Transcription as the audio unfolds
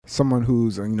someone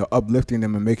who's uplifting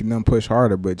them and making them push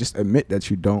harder, but just admit that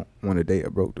you don't want to date a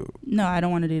broke dude. No, I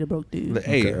don't want to date a broke dude.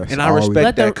 Hey, Okay, and I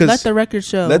respect that. Let the record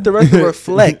show. Let the record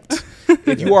reflect.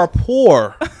 If you are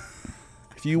poor,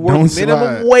 if you work Don't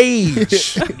minimum slide.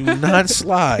 wage, do not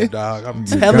slide, dog. I'm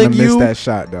You're telling gonna you, miss that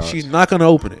shot, dog. she's not gonna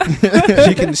open it.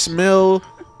 She can smell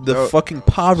the fucking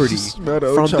poverty Smell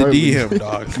the from old the Charlie. DM,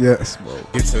 dog. Yes, bro.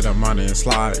 Get to the money and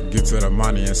slide, get to the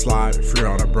money and slide. Free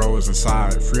all the bros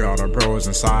inside, free all the bros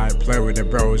inside. Play with the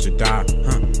bros, you die,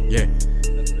 yeah.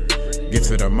 Get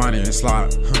to the money and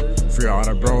slide, free all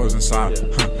the bros inside,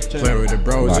 play with the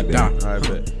bros, you die. All right,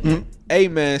 bet. Hey,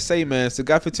 man, say, man, it's the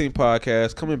Got 15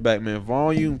 podcast coming back, man.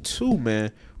 Volume 2,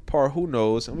 man. Part Who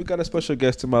Knows. And we got a special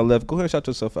guest to my left. Go ahead and shout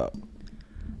yourself out.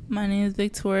 My name is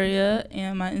Victoria,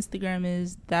 and my Instagram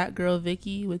is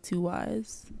thatgirlvicky with 2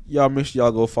 Y's. Y'all make sure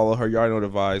y'all go follow her. Y'all already know the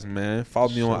vibes, man. Follow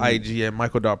me on IG at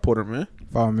Michael.Porter, man.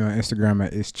 Follow me on Instagram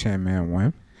at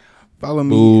itschanman1. Follow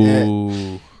me at...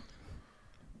 Ooh.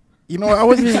 You know what? I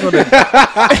wasn't even gonna.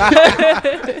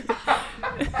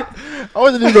 I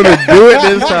wasn't even gonna do it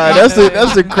this time.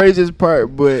 That's the craziest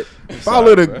part. But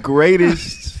follow the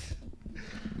greatest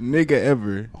nigga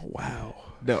ever. Oh, wow.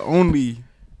 The only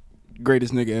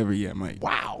greatest nigga ever yet, Mike.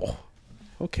 Wow.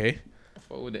 Okay.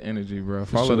 Fuck with the energy, bro.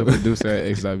 Follow the producer at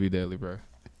XIV Daily, bro.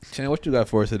 Chan, what you got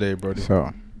for us today, brody?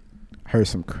 So, heard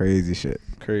some crazy shit.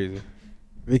 Crazy.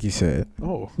 Vicky said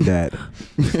Oh. that.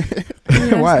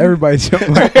 Why everybody jump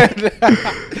like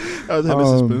That was hella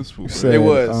suspenseful. said, It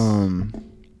was.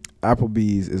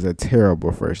 Applebee's is a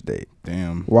terrible first date.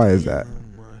 Damn. Why is that?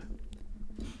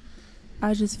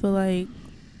 I just feel like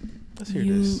Let's hear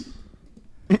this.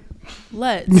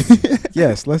 let's.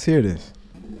 Yes, let's hear this.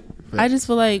 I just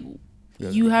feel like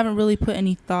you haven't really put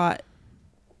any thought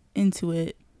into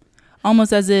it.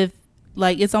 Almost as if,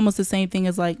 like, it's almost the same thing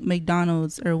as, like,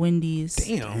 McDonald's or Wendy's.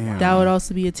 Damn. That would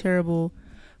also be a terrible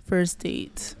first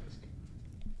date.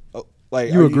 Oh,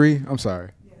 like, You are agree? I'm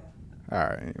sorry. All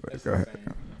right. Anyway, go ahead.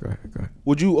 Go ahead.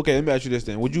 Would you? Okay, let me ask you this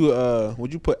then. Would you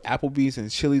put Applebee's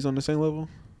and Chili's on the same level?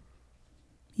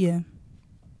 Yeah.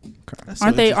 That's so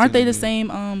Aren't they interesting to the me.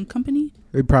 same company?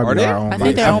 They probably Are they? are owned I by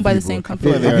think they're different owned by the people. same I feel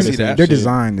company. like I can they're see that. They're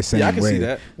designed the same Yeah, I can way. see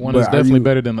that. One But is are definitely you-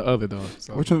 better than the other, though.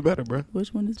 So. Which one's better, bro?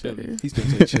 Which one is better? He's gonna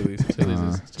say Chili's.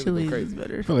 Chili's is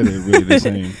better. I feel like they're really the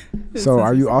same. So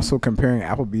are you also comparing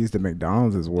Applebee's to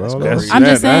McDonald's as well? That's though? I'm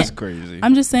just saying- That's crazy.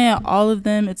 I'm just saying, all of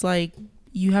them, it's like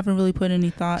you haven't really put any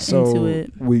thought into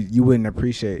it. You wouldn't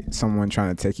appreciate someone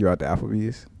trying to take you out to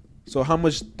Applebee's? So how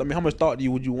much thought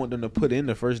would you want them to put in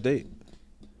the first date?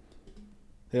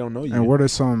 They don't know you. And what are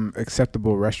some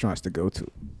acceptable restaurants to go to?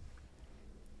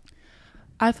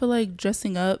 I feel like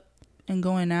dressing up and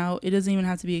going out, it doesn't even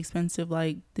have to be expensive.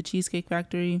 Like the Cheesecake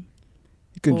Factory.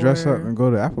 You can dress up Or- and go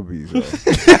to Applebee's.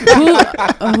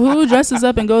 though. Who dresses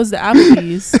up and goes to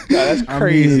Applebee's? that's I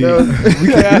crazy. mean,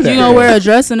 You gonna wear a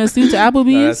dress and a suit to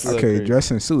Applebee's? That's- okay,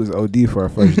 dress and suit is OD for a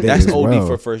first date. That's as OD well.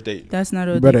 for first date. That's not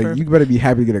a You better be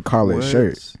happy to get a collared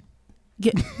shirt.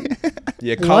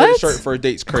 Yeah, collared What? shirt first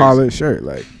date's crazy. Collared shirt,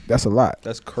 like that's a lot.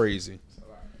 That's crazy.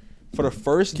 For the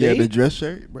first Yeah, date. the dress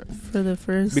shirt, bro. for the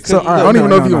first. Because- So I alright, don't even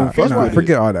know if you gonna fuck with it.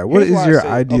 Forget all that. What Here's is why I your say-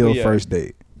 ideal okay, yeah. first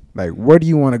date? Like, where do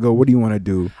you want to go? What do you want to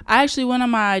do? I actually went on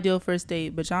my ideal first date,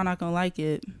 but y'all not gonna like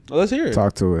it. Oh, let's hear it.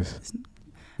 Talk to us.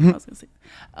 I was gonna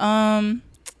say.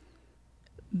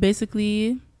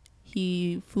 Basically,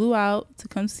 he flew out to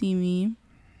come see me.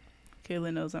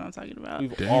 Kayla knows what I'm talking about.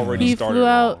 We've already He started flew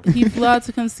out. wrong. He flew out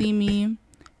to come see me.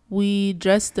 We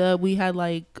dressed up. We had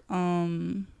like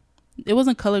it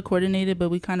wasn't color coordinated, but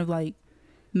we kind of like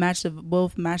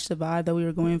both matched the vibe that we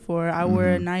were going for. I wore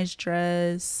a nice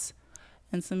dress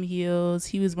and some heels.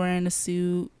 He was wearing a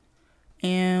suit,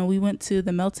 and we went to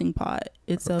the Melting Pot.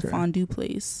 It's a Okay. fondue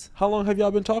place. How long have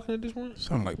y'all been talking at this point?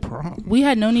 Sound like prom. We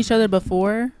had known each other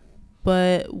before,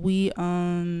 but we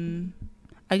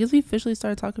I guess we officially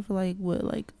started talking for like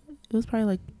it was probably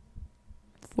like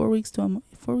 4 weeks to a month.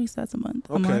 4 weeks, that's a month.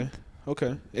 A Okay. month.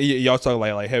 Okay. And y'all talk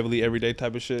like heavily everyday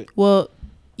type of shit. Well,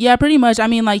 yeah, pretty much. I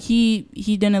mean, like he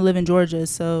didn't live in Georgia,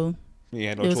 so You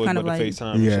had no It was choice kind but of to like-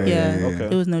 FaceTime. and Yeah, shit. yeah,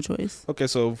 Okay. it was no choice. Okay,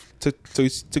 so he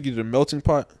took you to the Melting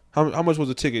Pot. How much was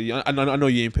the ticket? I know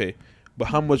you ain't pay, but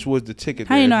how much was the ticket?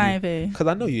 How you know I ain't pay? Because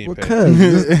I know you ain't pay.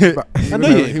 Because I know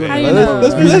you ain't pay. How you know?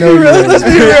 Let's be We real. know you Let's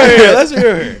ain't be real here. Let's be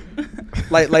real here.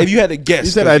 Like if you had to guess.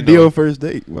 You said 'cause ideal know. first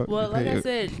date. What? Well, like I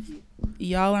said,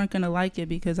 y'all aren't gonna like it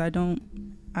because I don't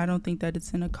think that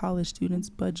it's in a college student's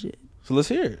budget. So let's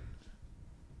hear it.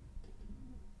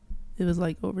 It was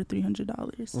like over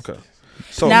 $300. Okay.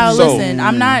 So Now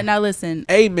listen.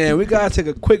 Hey man, we gotta take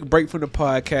a quick break from the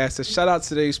podcast to shout out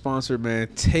today's sponsor, man,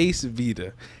 Taste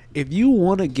Vita. If you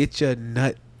want to get your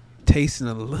nut tasting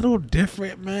a little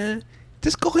different, man,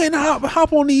 just go ahead and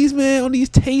hop on these, man, on these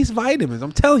taste vitamins.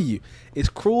 I'm telling you, it's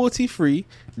cruelty free,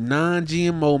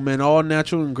 non-GMO, man, all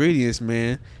natural ingredients,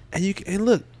 man. And you can, and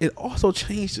look, it also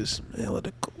changed the smell of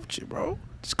the coochie, bro.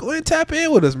 Just go ahead and tap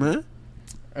in with us, man.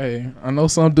 Hey, I know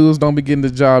some dudes don't be getting the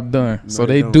job done. No, So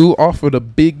they they do offer the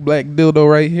big black dildo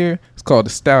right here. It's called the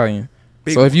Stallion.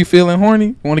 Big So if you feeling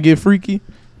horny, want to get freaky,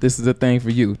 this is the thing for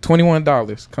you.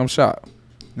 $21. Come shop.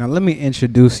 Now let me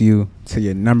introduce you to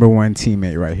your number one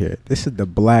teammate right here. This is the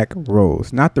Black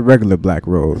Rose, not the regular Black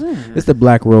Rose. It's the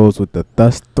Black Rose with the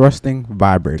thrusting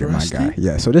vibrator, my guy.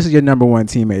 Yeah, so this is your number one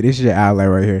teammate. This is your ally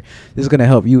right here. This is gonna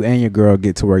help you and your girl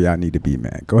get to where y'all need to be,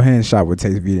 man. Go ahead and shop with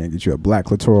Taste Vita and get you a Black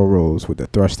Clitoral Rose with the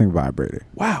thrusting vibrator.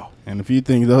 Wow. And if you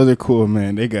think those are cool,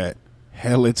 man, they got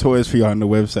hella toys for y'all on the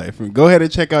website. Go ahead and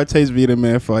check out Taste Vita,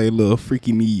 man, for all your little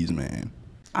freaky needs, man.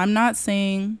 I'm not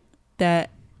saying that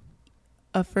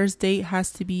a first date has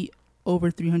to be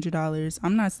over $300.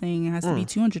 I'm not saying it has to be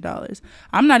 $200.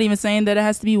 I'm not even saying that it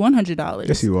has to be $100.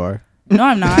 Yes, you are. No,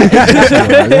 I'm not.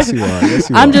 Yes, you are. Yes,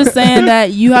 you are. I'm just saying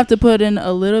that you have to put in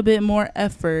a little bit more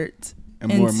effort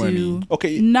And into more money.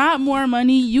 Okay. not more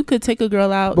money. You could take a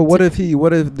girl out. But what if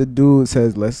the dude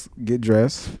says, let's get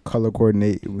dressed, color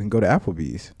coordinate, we can go to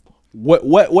Applebee's? What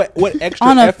extra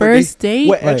On a effort first date?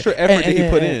 What extra Like, effort did he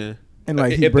put in? And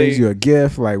like he If brings they- you a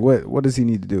gift, like what does he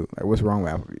need to do? Like what's wrong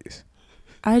with Applebee's?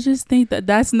 I just think that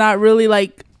that's not really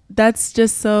like, that's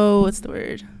just so, what's the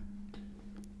word?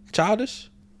 Childish?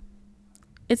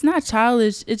 It's not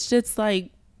childish. It's just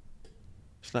like,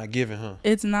 It's not giving, huh?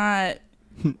 it's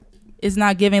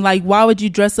not giving. Like, why would you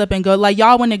dress up and go, like,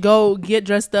 y'all want to go get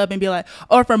dressed up and be like,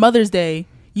 or for Mother's Day,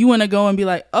 you want to go and be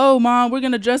like, oh, Mom, we're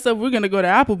going to dress up. We're going to go to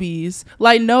Applebee's.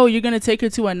 Like, no, you're going to take her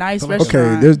to a nice Okay,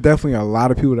 restaurant. there's definitely a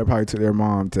lot of people that probably took their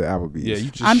mom to Applebee's. Yeah,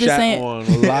 you just I'm just shat saying- on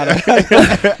a lot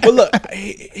of. But look,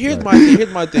 here's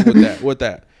my thing with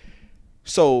that.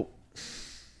 So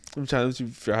I'm trying to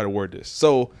figure out how to word this.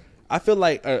 So I feel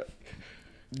like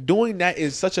doing that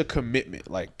is such a commitment.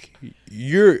 Like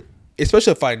you're,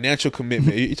 especially a financial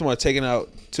commitment. You're talking about taking out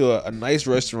to a nice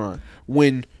restaurant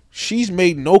when she's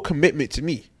made no commitment to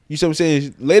me. You see what I'm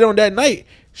saying? Later on that night,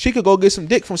 she could go get some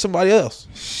dick from somebody else.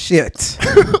 Shit.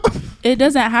 It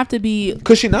doesn't have to be,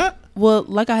 Could she not? well,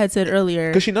 like I had said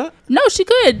earlier. Could she not? No, she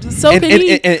could. So and, could and,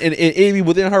 he. and it'd be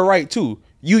within her right too.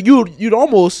 You'd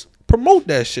almost promote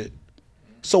that shit.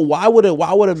 So why would a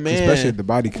man? Especially if the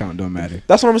body count don't matter.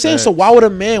 That's what I'm saying. So why would a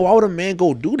man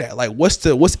go do that? Like what's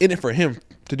in it for him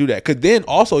to do that? Because then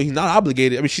also he's not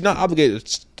obligated. I mean, she's not obligated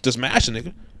to smash a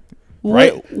nigga.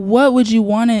 Right. What would you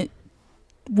want it?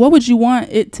 What would you want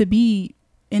it to be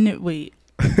in it? Wait.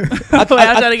 I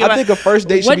think a first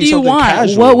date should What be do you something want?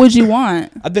 casual. What would you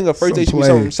want? I think a first date should be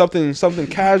play. something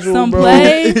casual, Some bro.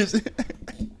 play?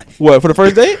 What for the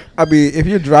first date? I mean, if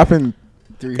you're dropping,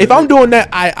 If I'm doing that,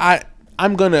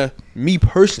 I'm gonna, me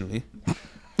personally,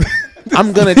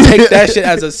 I'm gonna take that shit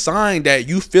as a sign that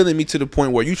you feeling me to the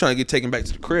point where you trying to get taken back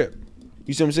to the crib.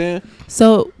 You see what I'm saying?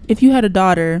 So if you had a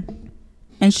daughter,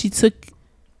 and she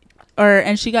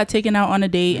got taken out on a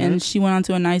date, Mm-hmm. and she went on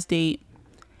to a nice date,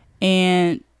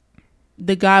 and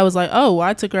the guy was like, "Oh, well,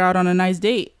 I took her out on a nice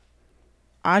date.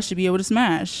 I should be able to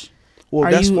smash." Well,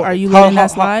 Are that's you- what, are you how, letting how,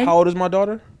 that slide? How old is my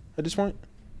daughter at this point?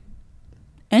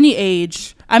 Any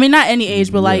age. I mean, not any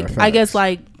age, but Yeah, like, I guess facts.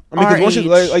 like I mean, our because once she's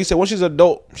age. like you said, once she's an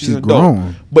adult, she's an adult.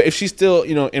 grown. But if she's still,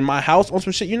 in my house on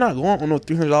some shit, you're not going on no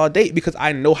 $300 date because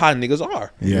I know how niggas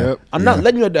are. Yeah. Yep. I'm not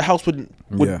letting you at the house with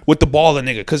Yeah. with the baller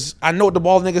nigga because I know what the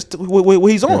baller niggas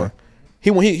what he's on.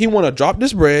 He want to drop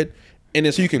this bread and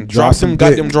then so you can drop some some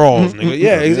goddamn dick. draws, nigga.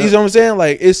 Yeah, you know what I'm saying?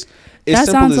 Like it's that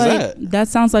simple sounds as like that.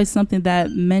 sounds like something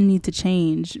that men need to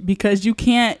change, because you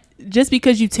can't, just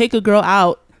because you take a girl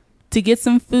out to get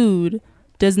some food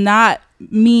does not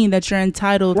mean that you're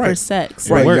entitled for Right. sex.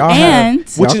 Right. Y'all have- And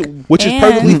Which is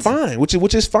perfectly And- fine.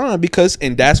 Which is fine because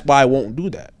and that's why I won't do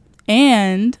that.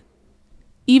 And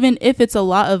even if it's a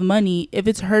lot of money, if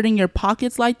it's hurting your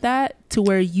pockets like that to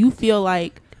where you feel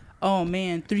like, oh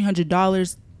man,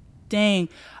 $300, dang,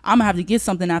 I'm gonna have to get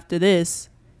something after this.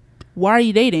 Why are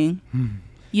you dating?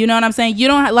 You know what I'm saying? You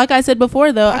don't like I said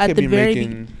before though, I at could the be very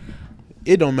making.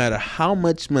 It don't matter how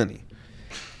much money.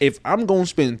 If I'm gonna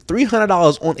spend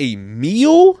 $300 on a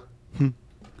meal,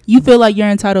 you feel like you're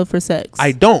entitled for sex.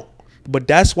 I don't. But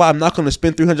that's why I'm not gonna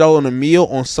spend $300 on a meal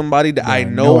on somebody that I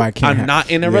know I can't I'm have-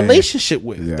 not in a yeah. relationship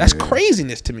with. Yeah, That's yeah.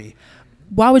 craziness to me.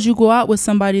 Why would you go out with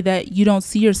somebody that you don't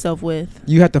see yourself with?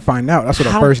 You have to find out. That's what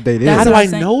a How- first date is. That's How do what I I'm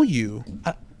saying. know you?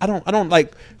 I don't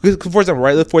like. 'Cause for example,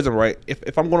 right?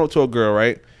 If I'm going up to a girl,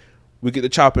 right, we get the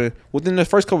chopping. Within the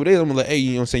first couple of days, I'm like, hey,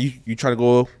 you know what I'm saying? You trying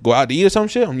to go out to eat or some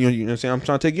shit? You know what I'm saying? I'm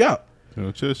trying to take you out.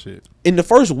 Chill shit. In the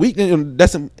first week,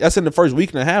 that's in the first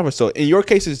week and a half or so. In your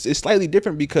case, it's slightly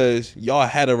different because y'all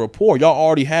had a rapport. Y'all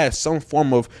already had some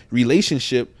form of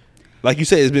relationship. Like you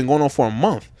said, it's been going on for a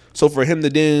month. So for him to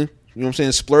then, you know what I'm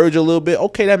saying, splurge a little bit,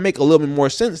 okay, that make a little bit more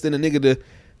sense than a nigga to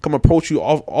come approach you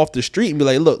off the street and be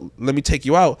like, look, let me take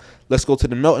you out. Let's go to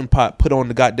the melting pot, put on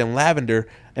the goddamn lavender,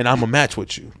 and I'm going to match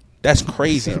with you. That's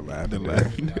crazy. The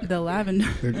lavender.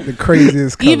 The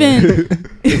craziest color. Even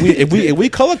if we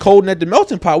color coding at the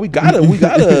melting pot, we gotta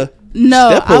no,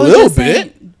 step a I was little just bit.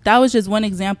 saying that was just one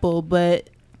example,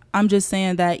 but I'm just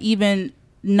saying that even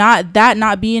not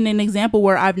being an example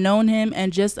where I've known him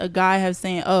and just a guy have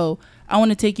saying, oh, I want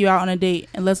to take you out on a date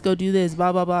and let's go do this,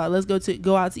 blah blah blah. Let's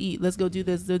go out to eat. Let's go do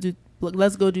this.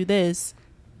 Let's go do this.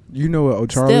 You know what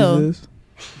O'Charlie's is?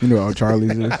 You know what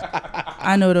O'Charlie's is?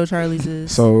 I know what O'Charlie's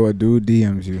is. So a dude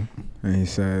DMs you and he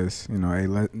says, you know,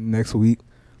 hey, next week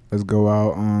let's go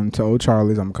out to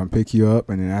O'Charlie's. I'm gonna come pick you up,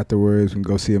 and then afterwards we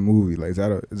can go see a movie. Like, is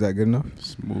that good enough?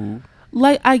 Smooth.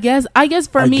 Like I guess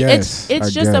for me it's I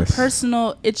just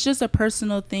guess. a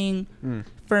personal thing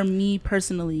for me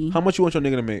personally. How much you want your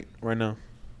nigga to make right now?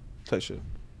 Type shit.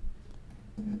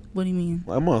 What do you mean?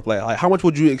 Like a month. Like how much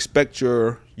would you expect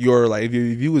your like if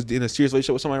you was in a serious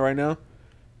relationship with somebody right now?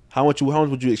 How much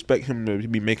would you expect him to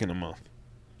be making a month?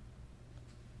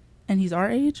 And he's our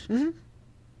age? Mm-hmm.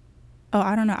 Oh,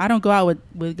 I don't know. I don't go out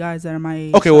with guys that are my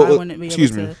age. Okay, so well, I wouldn't be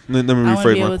excuse able me. to- Let me I wouldn't be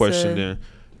rephrase my able question to-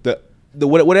 then. The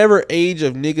whatever age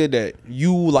of nigga that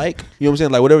you like, you know what I'm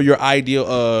saying? Like whatever your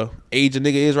ideal age of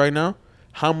nigga is right now,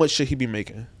 how much should he be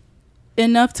making?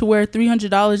 Enough to where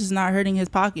 $300 is not hurting his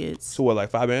pockets. So what, like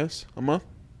 5 bands a month?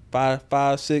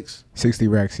 5, 6, 60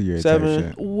 racks a year. type 7.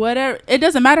 shit. Whatever. It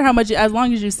doesn't matter how much, as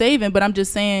long as you're saving. But I'm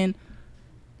just saying,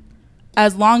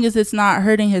 as long as it's not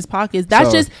hurting his pockets.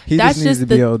 That's So he that's just needs just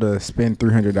to be able to spend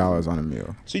 $300 on a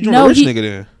meal. So you No, a rich he- nigga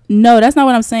then? No, that's not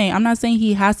what I'm saying. I'm not saying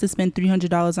he has to spend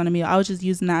 $300 on a meal. I was just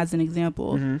using that as an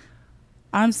example. Mm-hmm.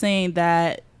 I'm saying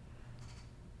that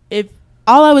if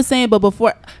all I was saying, but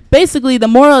before, basically the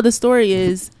moral of the story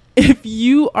is if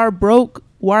you are broke,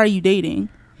 why are you dating?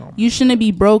 You shouldn't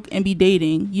be broke and be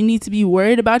dating. You need to be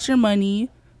worried about your money,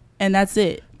 and that's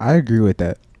it. I agree with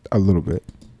that a little bit.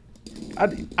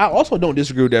 I also don't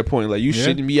disagree with that point. Like you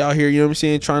shouldn't be out here, you know what I'm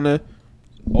saying, trying to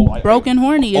Broke and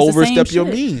horny is the same overstep your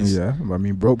shit. means. Yeah, I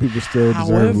mean, broke people still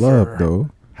However- deserve love, though.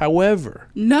 However,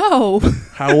 No.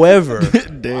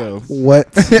 Damn. What?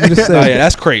 You just oh said, yeah,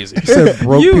 that's crazy. you said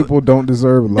broke You- people don't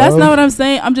deserve love. That's not what I'm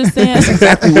saying. I'm just saying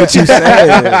exactly what you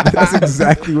said. That's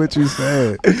exactly what you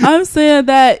said. I'm saying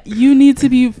that you need to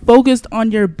be focused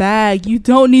on your bag. You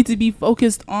don't need to be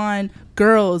focused on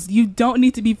girls. You don't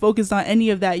need to be focused on any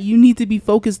of that. You need to be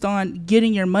focused on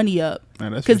getting your money up.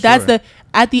 Because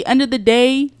at the end of the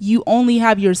day, you only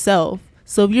have yourself.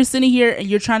 So if you're sitting here and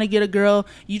you're trying to get a girl,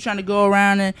 you trying to go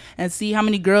around and see how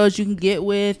many girls you can get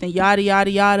with and yada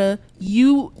yada yada,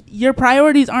 your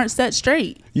priorities aren't set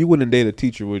straight. You wouldn't date a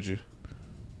teacher, would you?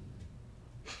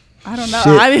 I don't know.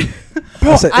 Shit. I mean,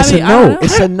 It's a, I it's mean, a I don't no. know.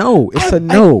 It's a no. It's a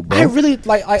no, bro. I really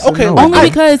like. It's a Okay, no.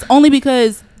 only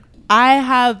because I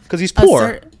have because he's a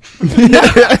poor.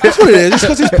 That's what it is. Just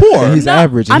because he's poor. He's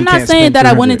average. and I'm he not can't saying spend that I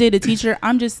 300. wouldn't date a teacher.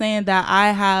 I'm just saying that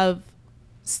I have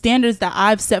standards that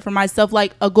I've set for myself,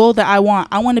 like a goal that I want.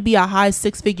 I want to be a high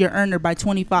 6-figure earner by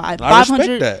 25. I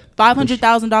respect that.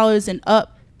 $500,000 and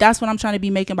up. That's what I'm trying to be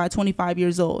making by 25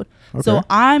 years old. So Okay.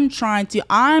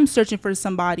 I'm searching for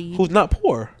somebody. Who's not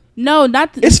poor. No,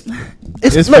 not It's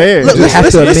fair. Look, You have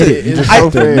to admit it. It's I,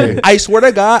 so fair. I swear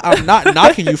to God, I'm not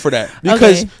knocking you for that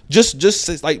because Okay.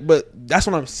 just like, but that's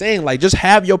what I'm saying. Like, just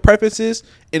have your preferences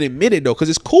and admit it though, because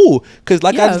it's cool. Because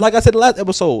like Yeah. I said in the last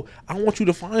episode, I want you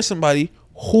to find somebody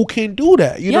who can do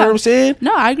that. You know Yeah. what I'm saying?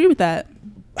 No, I agree with that.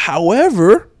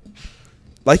 However,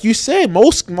 like you said,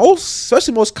 most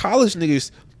especially most college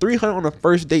niggas, 300 on the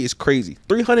first date is crazy.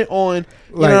 300 on,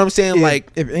 you know what I'm saying?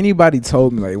 If anybody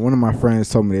told me, like one of my friends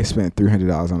told me they spent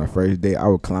 $300 on a first date, I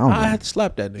would clown I them. had to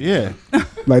slap that nigga. Yeah.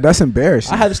 Like, that's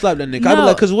embarrassing. I had to slap that nigga. I'd be No.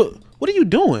 like, cause what are you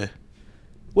doing?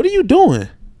 What are you doing?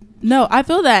 No, I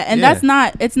feel that, and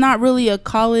Yeah. it's not really a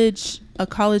college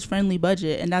friendly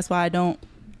budget, and that's why I don't.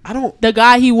 I don't. The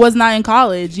guy, he was not in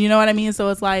college, you know what I mean? So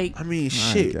it's like, I mean,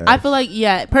 shit. guess. I feel like,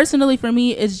 yeah, personally for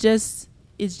me, it's just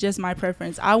my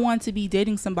preference. I want to be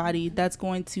dating somebody that's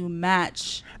going to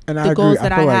match And the I agree. goals I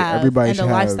that I feel like have everybody and the should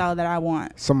have lifestyle that I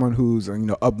want. someone who's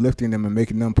uplifting them and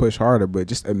making them push harder, but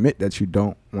just admit that you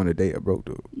don't want to date a broke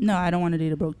dude. No, I don't want to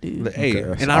date a broke dude. Hey, Okay,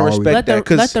 that's and I all we- respect Let that the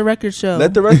because record show.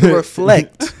 let the record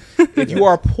reflect. If you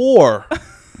are poor,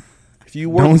 if you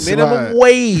work Don't minimum slide.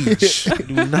 wage,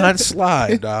 do not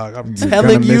slide, dog. I'm You're telling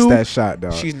gonna miss you, that shot,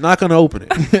 dog. she's not gonna open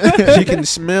it. She can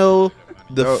smell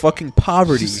the fucking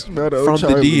poverty Smell the from the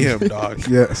O'Charlie's. DM, dog.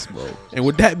 Yes, bro. And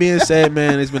with that being said,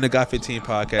 man, it's been the Got 15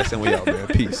 podcast, and we out, man.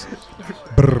 Peace.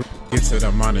 Get to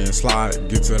the money and slide.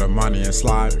 Get to the money and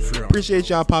slide. Free on Appreciate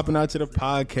y'all popping out to the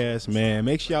podcast, man.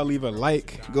 Make sure y'all leave a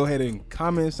like. Go ahead and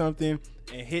comment something.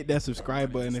 And hit that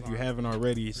subscribe button if you haven't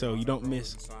already so you don't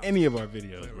miss any of our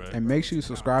videos, bro. And make sure you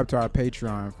subscribe to our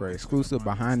Patreon for exclusive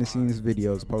behind-the-scenes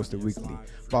videos posted weekly.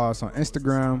 Follow us on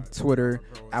Instagram, Twitter,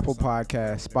 Apple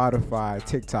Podcasts, Spotify,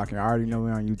 TikTok, and I already know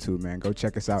we're on YouTube, man. Go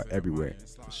check us out everywhere.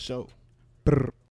 Show.